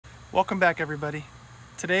Welcome back, everybody.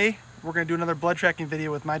 Today we're going to do another blood tracking video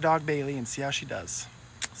with my dog Bailey and see how she does.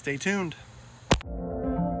 Stay tuned.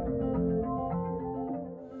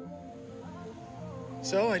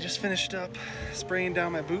 So I just finished up spraying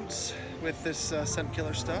down my boots with this scent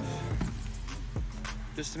killer stuff,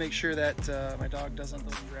 just to make sure that my dog doesn't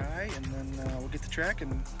go dry, and then we'll get the track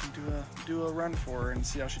and do a run for her and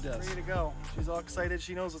see how she does. Ready to go. She's all excited.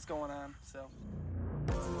 She knows what's going on. So.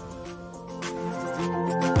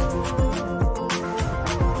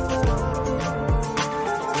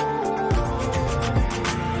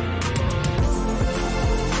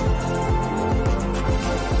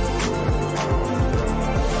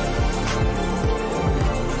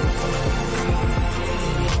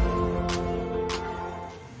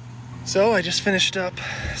 So I just finished up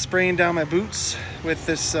spraying down my boots with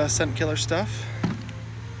this scent killer stuff,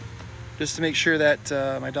 just to make sure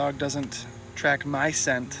that my dog doesn't track my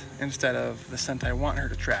scent instead of the scent I want her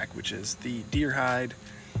to track, which is the deer hide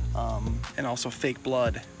and also fake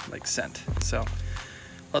blood like scent. So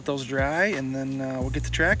let those dry, and then we'll get the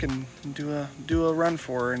track and do a run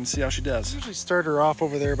for her and see how she does. I usually start her off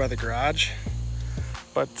over there by the garage,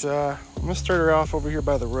 but I'm gonna start her off over here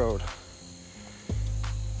by the road.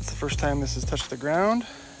 It's the first time this has touched the ground,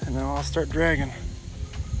 and now I'll start dragging.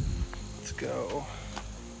 Let's go.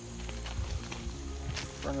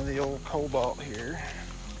 In front of the old Cobalt here.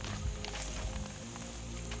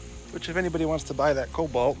 Which, if anybody wants to buy that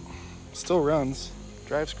Cobalt, still runs,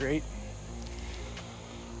 drives great.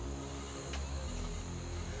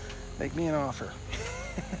 Make me an offer.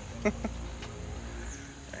 I'm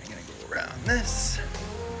gonna go around this.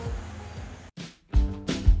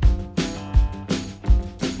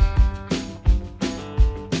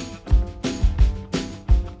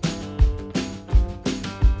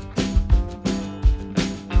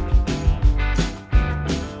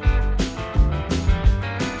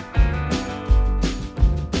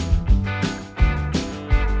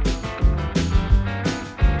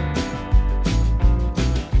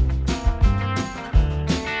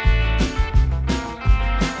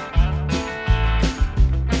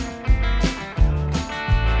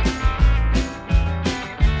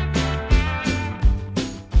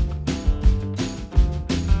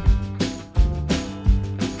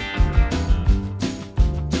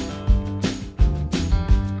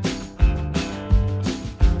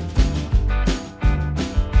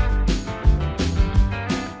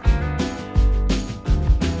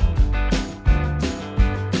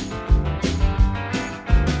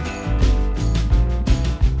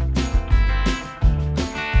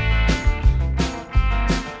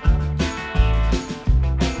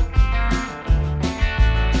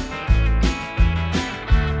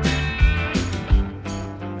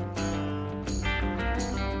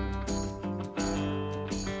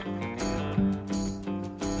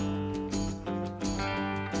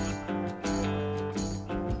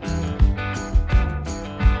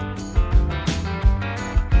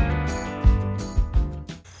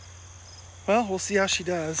 Well, we'll see how she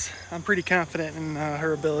does. I'm pretty confident in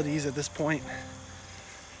her abilities at this point.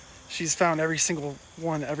 She's found every single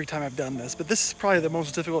one every time I've done this, but this is probably the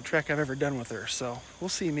most difficult track I've ever done with her, so we'll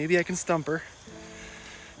see. Maybe I can stump her.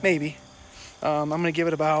 Maybe. I'm gonna give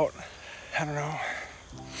it about, I don't know,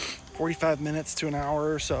 45 minutes to an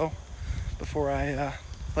hour or so before I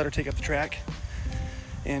let her take up the track.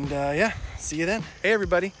 And yeah, see you then. Hey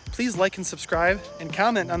everybody, please like and subscribe and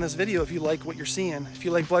comment on this video if you like what you're seeing. If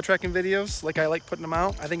you like blood tracking videos, like I like putting them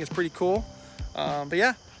out, I think it's pretty cool. But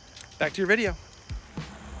yeah, back to your video.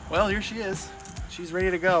 Well, here she is. She's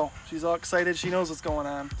ready to go. She's all excited. She knows what's going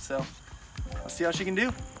on. So let's see how she can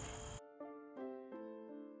do.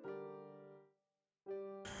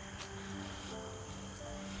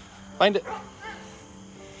 Find it.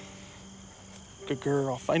 Good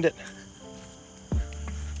girl, find it.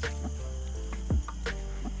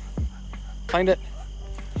 Find it.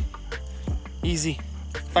 Easy.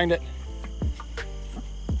 Find it.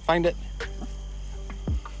 Find it.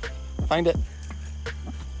 Find it.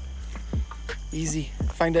 Easy.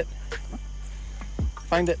 Find it.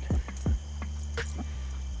 Find it.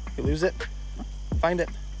 You lose it? Find it.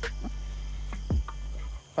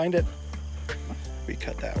 Find it. We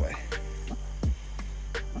cut that way.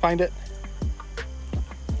 Find it.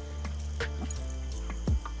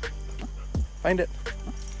 Find it.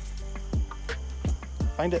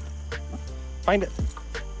 Find it. Find it.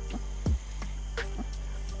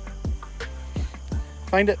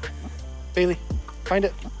 Find it. Bailey, find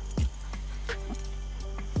it.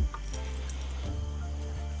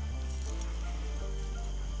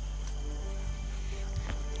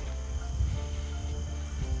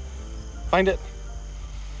 Find it.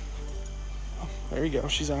 There you go,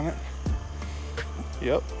 she's on it.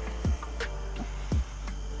 Yep.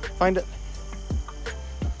 Find it.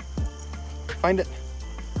 Find it.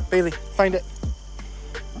 Bailey, find it.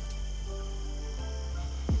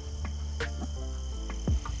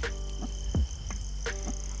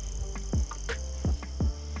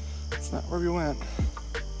 It's not where we went.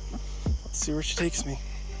 Let's see where she takes me.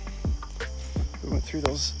 We went through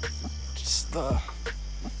those, just the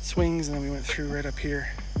swings, and then we went through right up here.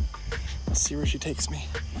 Let's see where she takes me.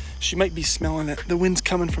 She might be smelling it. The wind's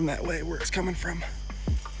coming from that way, where it's coming from.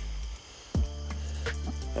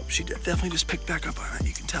 Oh, she definitely just picked back up on it,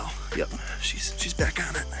 you can tell. Yep, she's back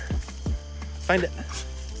on it. Find it.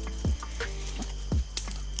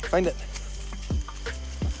 Find it.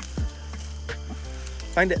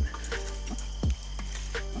 Find it.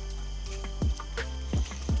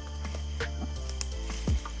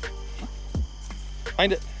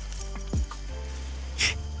 Find it.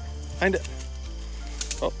 Find it.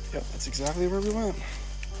 Oh, yep, that's exactly where we went.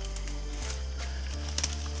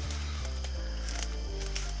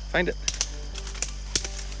 Find it.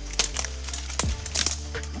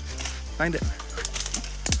 Find it.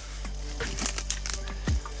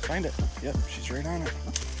 Find it. Yep, she's right on it.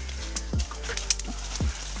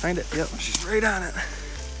 Find it. Yep, she's right on it.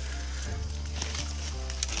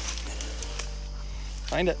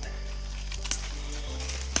 Find it.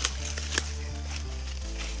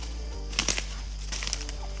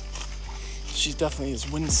 She definitely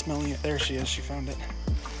is wind smelling it. There she is. She found it.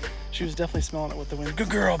 She was definitely smelling it with the wind. Good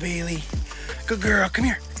girl, Bailey. Good girl. Come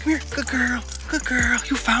here. Come here. Good girl. Good girl.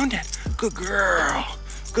 You found it. Good girl.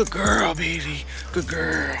 Good girl, Bailey. Good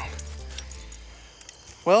girl.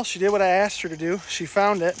 Well, she did what I asked her to do. She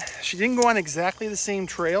found it. She didn't go on exactly the same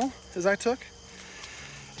trail as I took.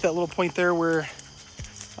 That little point there where,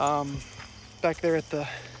 back there at the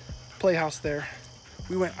playhouse there,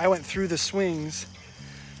 I went through the swings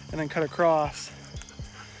and then cut across.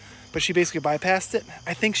 But she basically bypassed it.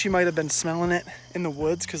 I think she might have been smelling it in the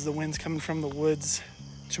woods because the wind's coming from the woods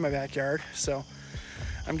to my backyard. So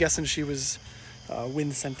I'm guessing she was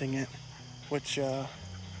wind scenting it, which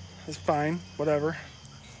is fine, whatever.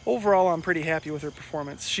 Overall, I'm pretty happy with her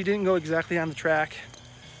performance. She didn't go exactly on the track.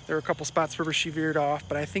 There were a couple spots where she veered off,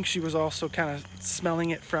 but I think she was also kind of smelling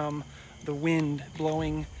it from the wind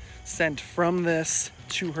blowing scent from this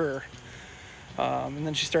to her. And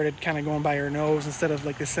then she started kind of going by her nose instead of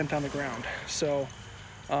like the scent on the ground. So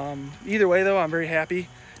either way though, I'm very happy,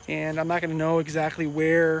 and I'm not going to know exactly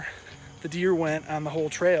where the deer went on the whole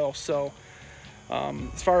trail. So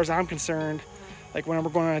as far as I'm concerned, like when we're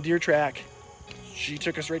going on a deer track, she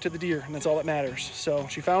took us right to the deer, and that's all that matters. So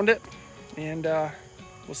she found it, and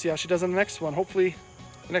we'll see how she does on the next one. Hopefully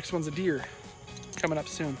the next one's a deer coming up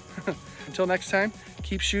soon. Until next time,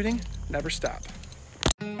 keep shooting, never stop.